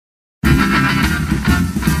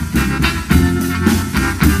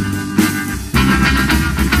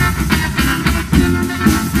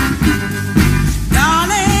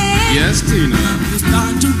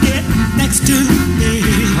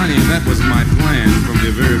That was my plan from the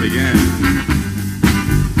very beginning.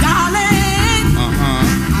 Darling,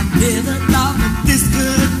 I never thought that this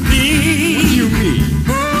could be. What do you mean?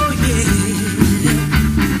 Oh yeah,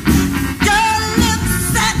 your lips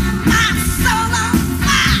set my soul on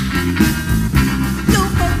fire. You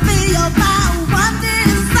fulfill my one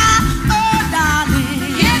desire. Oh darling,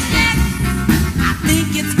 yes, yes. I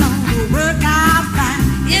think it's gonna work out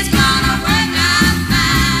fine. It's gonna work out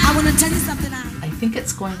fine. I wanna tell you something. I Think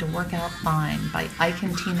It's Going to Work Out Fine by Ike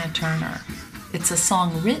and Tina Turner. It's a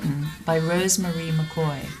song written by Rosemarie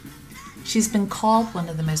McCoy. She's been called one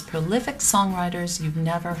of the most prolific songwriters you've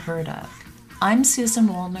never heard of. I'm Susan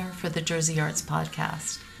Wollner for the Jersey Arts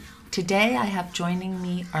Podcast. Today I have joining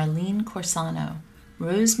me Arlene Corsano,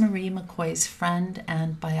 Rosemarie McCoy's friend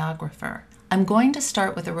and biographer. I'm going to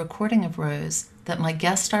start with a recording of Rose that my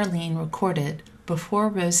guest Arlene recorded before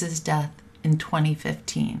Rose's death in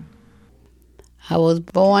 2015. I was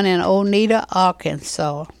born in Oneida,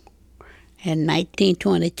 Arkansas in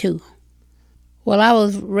 1922. Well, I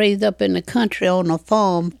was raised up in the country on a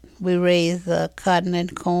farm. We raised cotton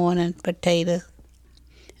and corn and potatoes.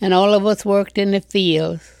 And all of us worked in the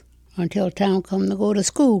fields until time come to go to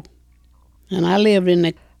school. And I lived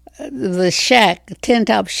in the shack, a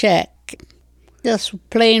tin-top shack, just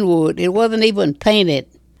plain wood. It wasn't even painted.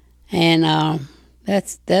 And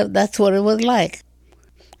that's what it was like.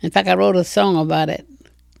 In fact, I wrote a song about it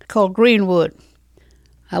called Greenwood.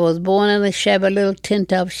 I was born in a shabby little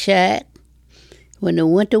tin-top shack. When the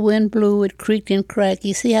winter wind blew, it creaked and cracked.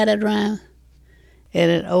 You see how that rhymes? In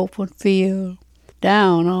an open field,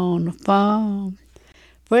 down on the farm.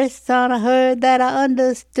 First time I heard that I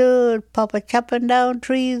understood. Papa chopping down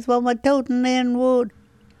trees while my toting in wood.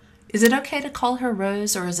 Is it okay to call her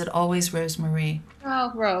Rose, or is it always Rosemarie?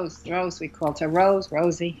 Oh, Rose. Rose, we called her. Rose,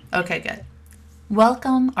 Rosie. Okay, good.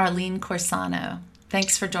 Welcome, Arlene Corsano.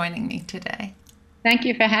 Thanks for joining me today. Thank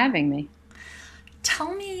you for having me.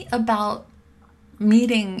 Tell me about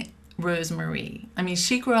meeting Rosemarie. I mean,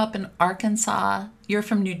 she grew up in Arkansas. You're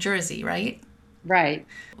from New Jersey, right? Right.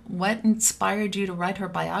 What inspired you to write her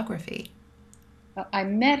biography? Well, I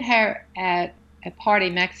met her at a party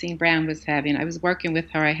Maxine Brown was having. I was working with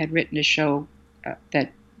her. I had written a show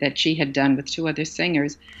that she had done with two other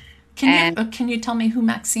singers. Can you tell me who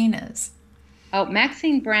Maxine is? Oh,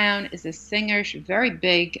 Maxine Brown is a singer. She's very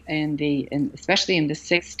big especially in the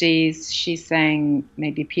 60s. She sang,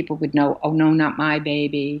 maybe people would know, Oh No, Not My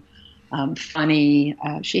Baby, Funny.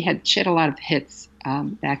 She had a lot of hits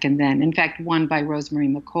back and then. In fact, one by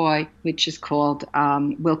Rosemarie McCoy, which is called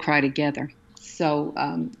We'll Cry Together. So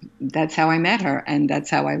that's how I met her, and that's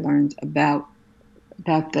how I learned about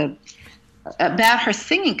her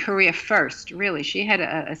singing career first, really. She had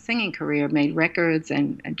a singing career, made records,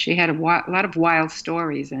 and she had a lot of wild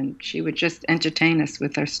stories, and she would just entertain us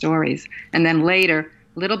with her stories. And then later,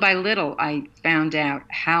 little by little, I found out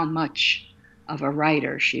how much of a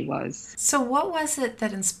writer she was. So what was it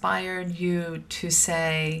that inspired you to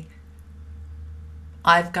say,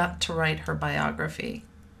 I've got to write her biography?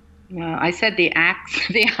 I said the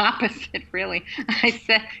opposite, really.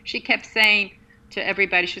 She kept saying to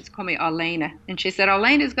everybody, she used to call me Arlena. And she said,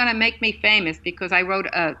 Arlena's going to make me famous, because I wrote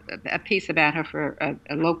a piece about her for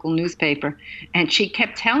a local newspaper. And she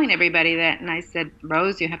kept telling everybody that. And I said,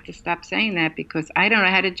 Rose, you have to stop saying that, because I don't know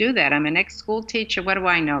how to do that. I'm an ex-school teacher. What do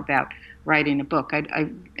I know about writing a book?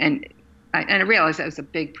 And I realized that was a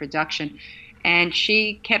big production. And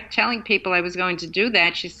she kept telling people I was going to do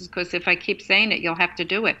that. She says, because if I keep saying it, you'll have to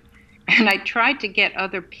do it. And I tried to get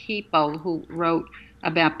other people who wrote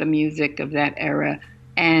about the music of that era,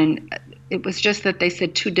 and it was just that they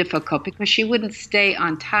said too difficult, because she wouldn't stay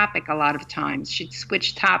on topic a lot of times. She'd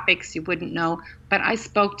switch topics, you wouldn't know. But I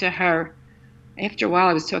spoke to her. After a while,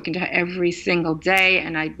 I was talking to her every single day,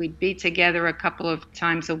 and we'd be together a couple of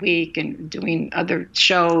times a week and doing other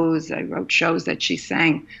shows. I wrote shows that she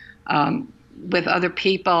sang with other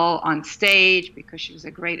people on stage, because she was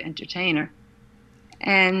a great entertainer.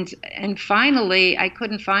 And finally, I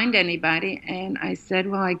couldn't find anybody, and I said,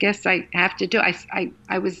 well, I guess I have to do it.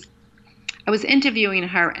 I was interviewing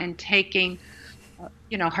her and taking,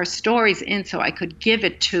 her stories in so I could give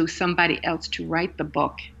it to somebody else to write the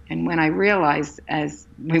book. And when I realized, as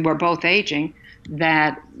we were both aging,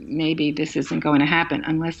 that maybe this isn't going to happen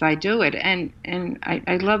unless I do it. And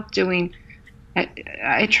I love doing,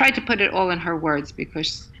 I tried to put it all in her words,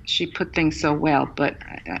 because she put things so well, but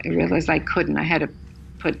I realized I couldn't. I had to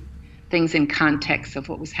put things in context of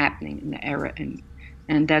what was happening in the era,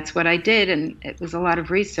 and that's what I did, and it was a lot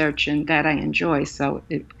of research, and that I enjoy. So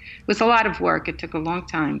it was a lot of work. It took a long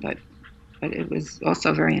time, but it was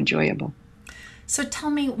also very enjoyable. So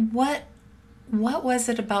tell me, what What was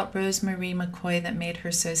it about Rosemarie McCoy that made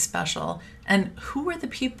her so special? And who were the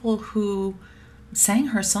people who sang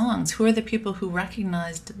her songs? Who are the people who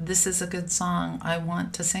recognized this is a good song, I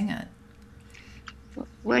want to sing it?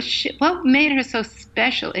 Well, what made her so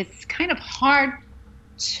special? It's kind of hard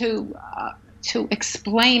to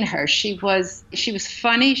explain her. She was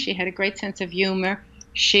funny. She had a great sense of humor.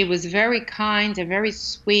 She was very kind and very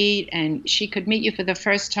sweet, and she could meet you for the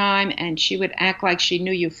first time, and she would act like she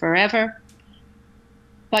knew you forever.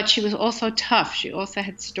 But she was also tough. She also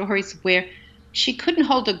had stories where she couldn't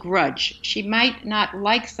hold a grudge. She might not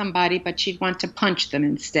like somebody, but she'd want to punch them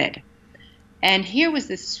instead. And here was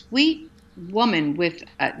this sweet woman with,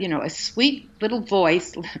 a sweet little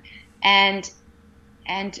voice, and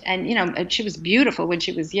she was beautiful when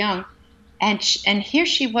she was young, and here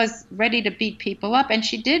she was ready to beat people up, and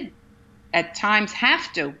she did at times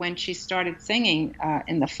have to when she started singing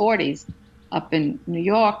in the 40s. Up in New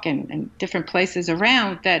York and different places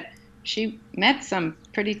around, that she met some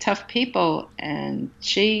pretty tough people, and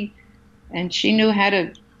she knew how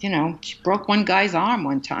to, she broke one guy's arm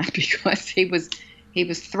one time because he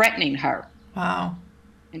was threatening her. Wow.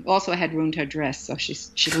 And also had ruined her dress. So she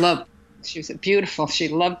was beautiful. She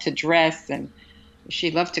loved to dress, and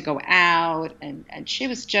she loved to go out, and she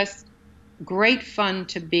was just great fun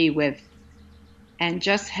to be with. And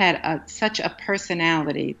just had such a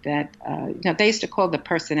personality that, they used to call the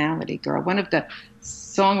personality girl. One of the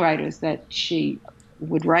songwriters that she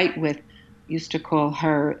would write with used to call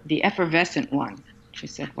her the effervescent one. She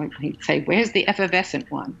said, he'd say, where's the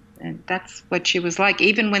effervescent one? And that's what she was like.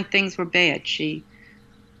 Even when things were bad, she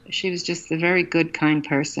was just a very good, kind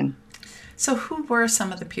person. So who were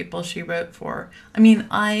some of the people she wrote for? I've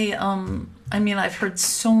heard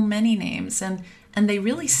so many names, and they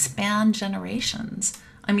really span generations.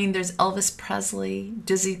 There's Elvis Presley,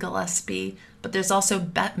 Dizzy Gillespie, but there's also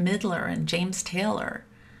Bette Midler and James Taylor.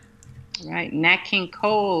 Right, Nat King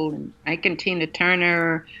Cole, and Ike and Tina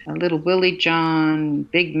Turner, Little Willie John,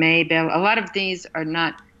 Big Maybelle. A lot of these are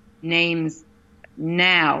not names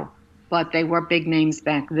now, but they were big names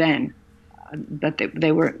back then. But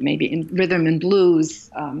they were maybe in rhythm and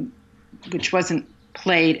blues, which wasn't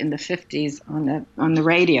played in the 50s on the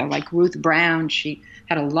radio. Like Ruth Brown, she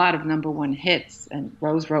had a lot of number one hits, and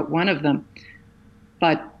Rose wrote one of them,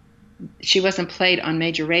 but she wasn't played on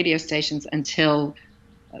major radio stations until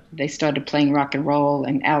they started playing rock and roll,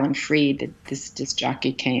 and Alan Freed, this disc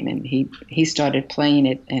jockey, came, and he started playing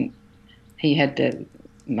it, and he had the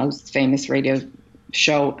most famous radio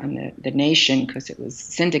show on the nation because it was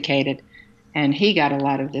syndicated, and he got a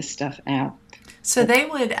lot of this stuff out. So they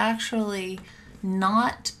would actually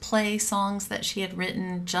not play songs that she had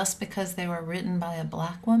written just because they were written by a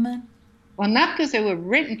black woman? Well, not because they were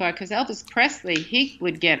written by, because Elvis Presley, he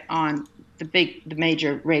would get on the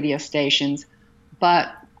major radio stations,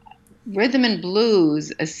 but rhythm and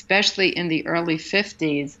blues, especially in the early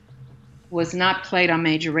 50s, was not played on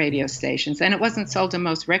major radio stations, and it wasn't sold in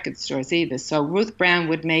most record stores either. So Ruth Brown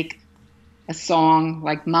would make a song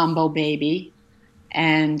like Mambo Baby,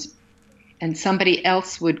 and somebody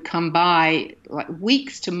else would come by like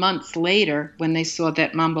weeks to months later when they saw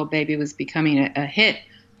that Mambo Baby was becoming a hit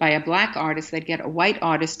by a black artist. They'd get a white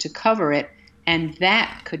artist to cover it, and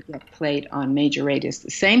that could get played on major radios. The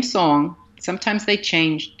same song. Sometimes they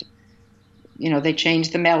changed, they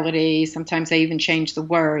changed the melody. Sometimes they even changed the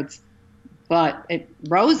words. But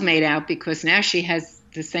Rose made out because now she has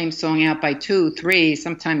the same song out by 2, 3,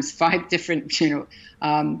 sometimes 5 different,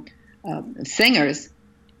 singers.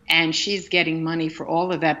 And she's getting money for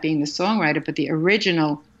all of that being the songwriter, but the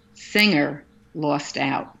original singer lost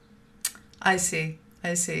out. I see.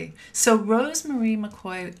 So Rosemarie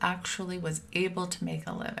McCoy actually was able to make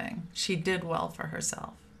a living. She did well for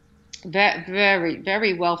herself. Very,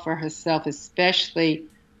 very well for herself, especially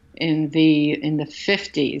in the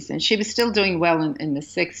 50s. And she was still doing well in the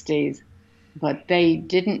 60s. But they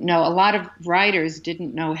didn't know, a lot of writers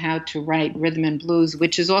didn't know how to write rhythm and blues,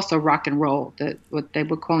 which is also rock and roll. What they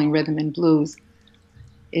were calling rhythm and blues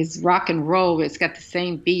is rock and roll. It's got the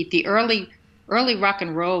same beat. The early rock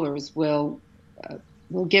and rollers will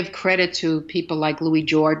give credit to people like Louis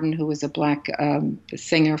Jordan, who was a black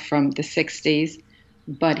singer from the 60s,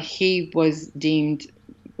 but he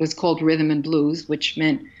was called rhythm and blues, which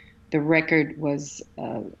meant the record was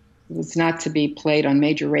not to be played on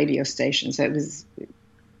major radio stations. It was,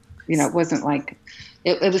 it wasn't like,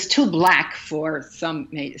 it was too black for some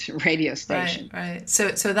major radio station. Right.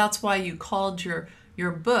 So that's why you called your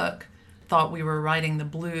book, thought we were writing the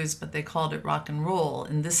blues, but they called it rock and roll.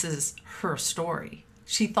 And this is her story.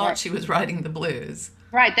 She thought she was writing the blues.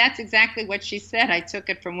 Right, that's exactly what she said. I took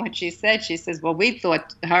it from what she said. She says, well, we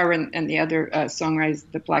thought, her and the other songwriters,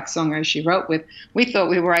 the black songwriters she wrote with, we thought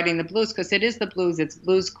we were writing the blues, because it is the blues. It's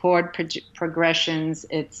blues chord progressions.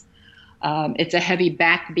 It's a heavy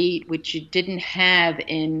backbeat, which you didn't have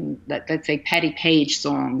in, let's say, Patti Page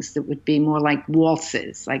songs that would be more like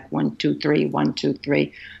waltzes, like 1, 2, 3, 1, 2,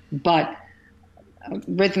 3. But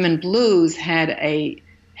rhythm and blues had a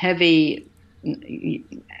heavy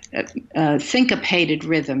syncopated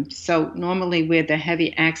rhythm. So normally where the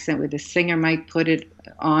heavy accent, where the singer might put it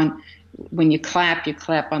on, when you clap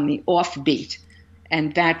on the offbeat.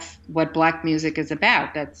 And that's what black music is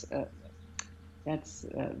about. That's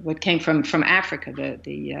what came from Africa.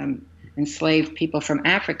 The enslaved people from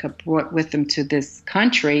Africa brought with them to this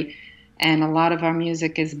country. And a lot of our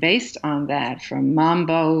music is based on that, from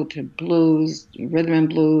mambo to blues, rhythm and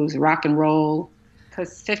blues, rock and roll.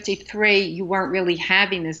 Because 53, you weren't really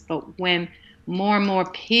having this, but when more and more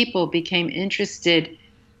people became interested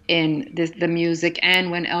in the music, and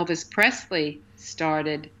when Elvis Presley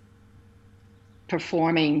started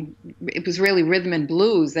performing, it was really rhythm and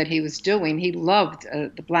blues that he was doing. He loved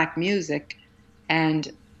the black music, and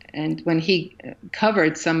when he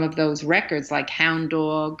covered some of those records, like Hound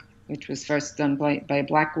Dog, which was first done by a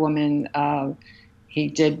black woman, he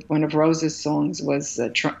did one of Rose's songs, was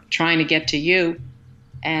Trying to Get to You.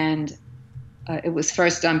 And it was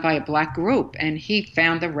first done by a black group, and he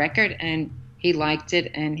found the record and he liked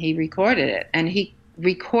it and he recorded it. And he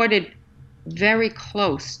recorded very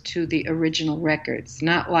close to the original records,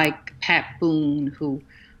 not like Pat Boone, who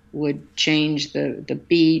would change the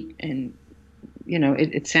beat, and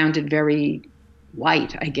it sounded very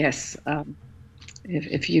white, I guess.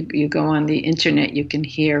 If you go on the internet, you can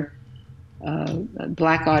hear a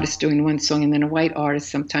black artist doing one song and then a white artist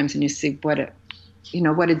sometimes, and you see what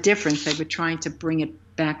a difference. They were trying to bring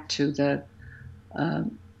it back to the,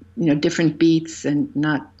 different beats and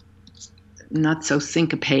not so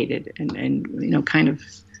syncopated, and kind of,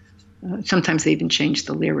 sometimes they even changed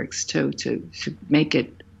the lyrics too, to make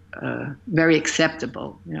it very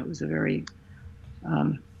acceptable. It was a very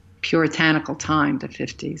puritanical time, the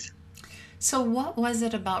 50s. So what was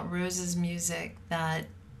it about Rose's music that,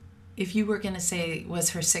 if you were going to say, was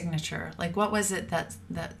her signature? Like, what was it that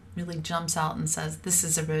really jumps out and says, this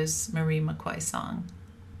is a Rose Marie McCoy song?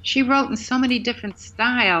 She wrote in so many different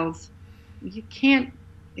styles. You can't,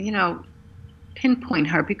 pinpoint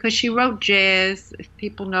her, because she wrote jazz. If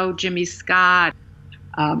people know Jimmy Scott,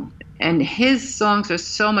 and his songs are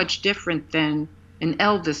so much different than an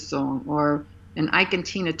Elvis song or an Ike and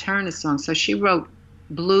Tina Turner song. So she wrote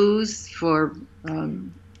blues for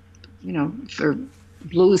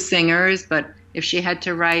blues singers, but if she had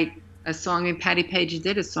to write a song, and Patti Page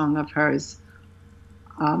did a song of hers,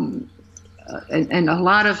 and a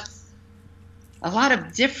lot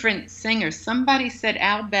of different singers. Somebody said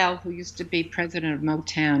Al Bell, who used to be president of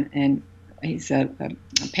Motown, and he's a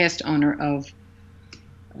past owner of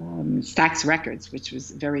Stax Records, which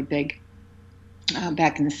was very big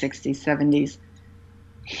back in the 60s, 70s.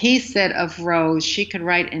 He said of Rose, she could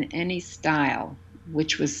write in any style,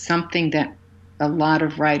 which was something that a lot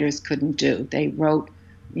of writers couldn't do. They wrote,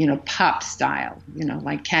 pop style,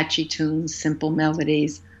 like catchy tunes, simple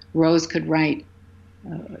melodies. Rose could write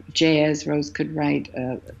jazz. Rose could write,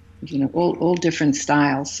 all different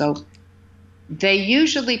styles. So they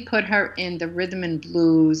usually put her in the rhythm and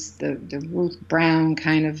blues, the Ruth Brown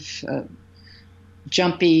kind of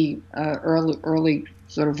jumpy, early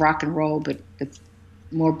sort of rock and roll, but it's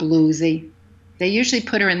more bluesy. They usually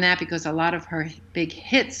put her in that because a lot of her big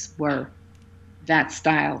hits were that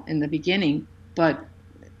style in the beginning. But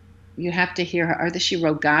you have to hear her. She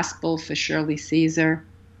wrote gospel for Shirley Caesar.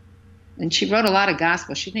 And she wrote a lot of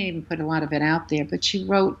gospel. She didn't even put a lot of it out there, but she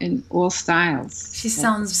wrote in all styles. She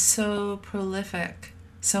sounds so prolific,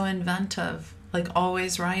 so inventive, like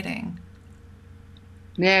always writing.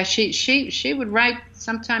 Yeah, she would write.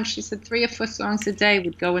 Sometimes she said 3 or 4 songs a day,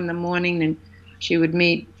 would go in the morning, and she would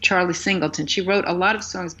meet Charlie Singleton. She wrote a lot of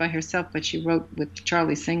songs by herself, but she wrote with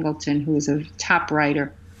Charlie Singleton, who was a top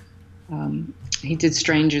writer. He did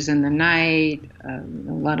Strangers in the Night, a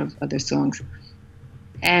lot of other songs.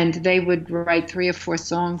 And they would write 3 or 4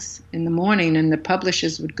 songs in the morning, and the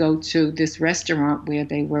publishers would go to this restaurant where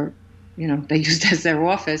they were, they used as their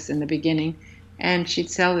office in the beginning, and she'd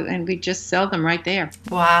sell it, and we'd just sell them right there.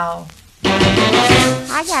 Wow.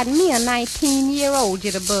 I got me a 19-year-old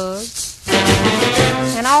jitterbug.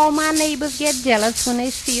 And all my neighbors get jealous when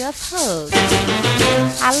they see us hug.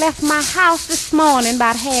 I left my house this morning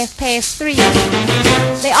about 3:30.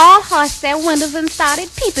 They all across their windows and started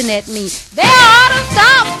peeping at me. They ought to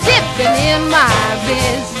stop tipping in my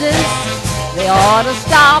business. They ought to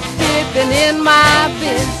stop tipping in my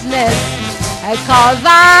business. Because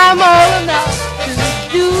I'm old enough to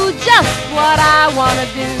do just what I want to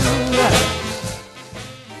do.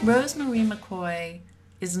 Rosemary McCoy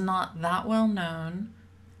is not that well known,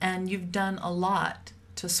 and you've done a lot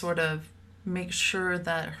to sort of make sure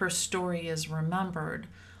that her story is remembered,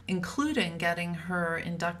 including getting her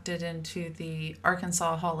inducted into the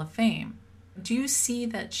Arkansas Hall of Fame. Do you see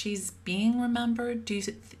that she's being remembered? Do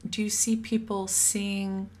you see people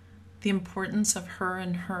seeing the importance of her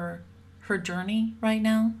and her journey right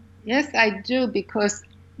now? Yes, I do, because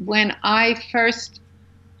when I first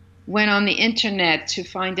went on the internet to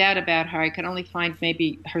find out about her, I could only find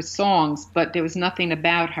maybe her songs, but there was nothing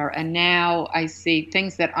about her. And now I see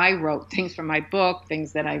things that I wrote, things from my book,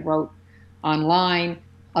 things that I wrote online.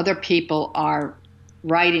 Other people are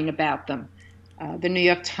writing about them. The New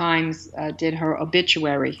York Times did her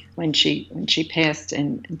obituary when she passed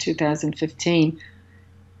in 2015.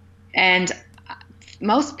 And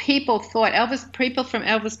most people thought, people from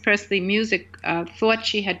Elvis Presley music thought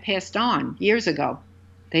she had passed on years ago.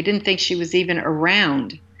 They didn't think she was even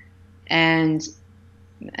around. And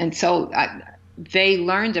so they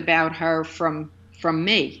learned about her from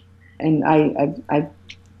me. And I've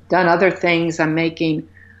done other things. I'm making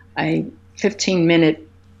a 15-minute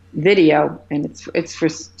video, and it's for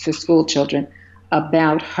school children,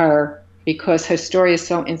 about her, because her story is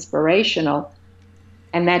so inspirational,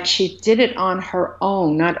 and that she did it on her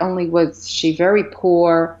own. Not only was she very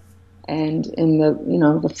poor, and in the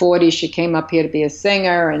the 40s she came up here to be a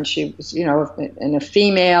singer, and she was and a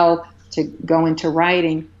female to go into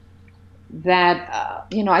writing, that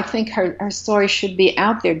I think her story should be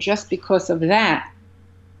out there just because of that.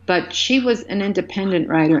 But she was an independent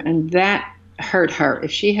writer, and that hurt her.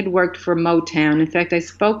 If she had worked for Motown, in fact, I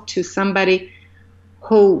spoke to somebody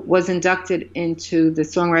who was inducted into the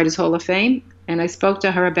Songwriters Hall of Fame, and I spoke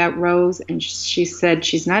to her about Rose, and she said,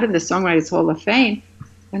 she's not in the Songwriters Hall of Fame.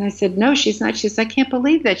 And I said, no, she's not. She said, I can't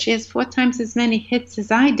believe that. She has 4 times as many hits as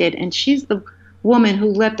I did, and she's the woman who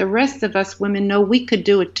let the rest of us women know we could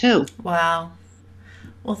do it too. Wow.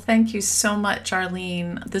 Well, thank you so much,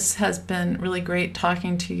 Arlene. This has been really great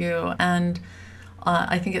talking to you, and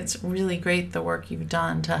I think it's really great the work you've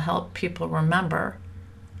done to help people remember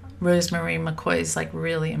Rosemary McCoy's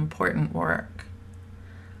really important work.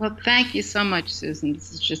 Well, thank you so much, Susan.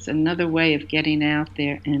 This is just another way of getting out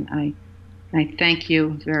there, and I thank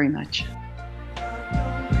you very much.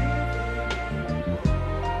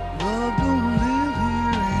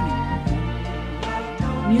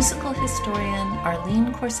 Musical historian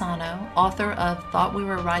Arlene Corsano, author of Thought We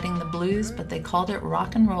Were Writing the Blues, but They Called It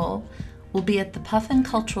Rock and Roll, will be at the Puffin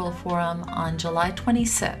Cultural Forum on July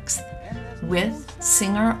 26th with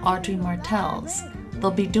singer Audrey Martels. They'll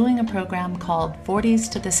be doing a program called 40s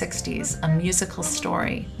to the 60s, a musical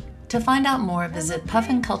story. To find out more, visit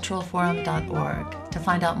puffinculturalforum.org. To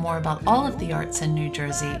find out more about all of the arts in New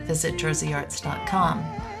Jersey, visit jerseyarts.com.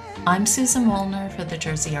 I'm Susan Wollner for the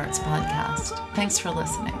Jersey Arts Podcast. Thanks for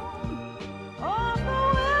listening.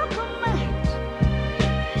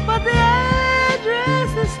 But the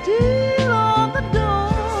address is still on the door.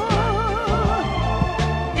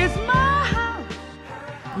 It's my house.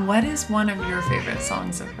 What is one of your favorite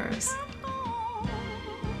songs of hers?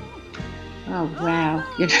 Oh, wow.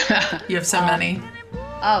 You have so many.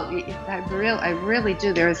 Oh, I really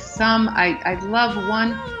do. There are some. I love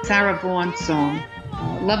one Sarah Vaughan song,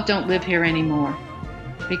 Love Don't Live Here Anymore,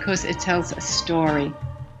 because it tells a story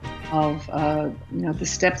of the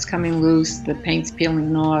steps coming loose, the paint's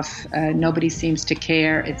peeling off, nobody seems to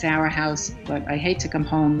care, it's our house, but I hate to come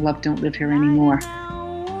home, love don't live here anymore.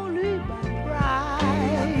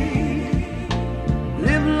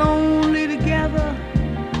 Live lonely together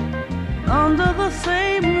under the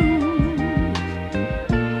same roof,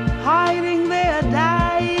 hiding their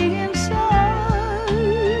dying inside.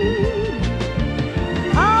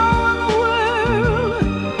 How in the world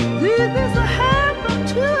did this happen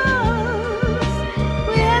to us?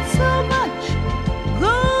 We had so much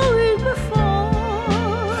going before.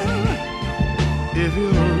 If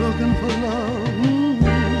you're looking for love,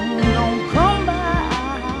 don't come by.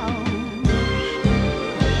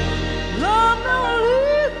 Love don't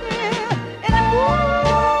live here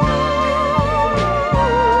anymore.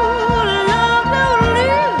 Love don't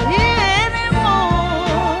live here anymore.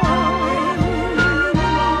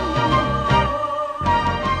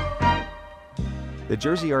 The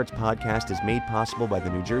Jersey Arts Podcast is made possible by the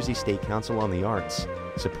New Jersey State Council on the Arts,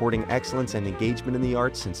 supporting excellence and engagement in the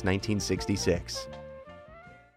arts since 1966.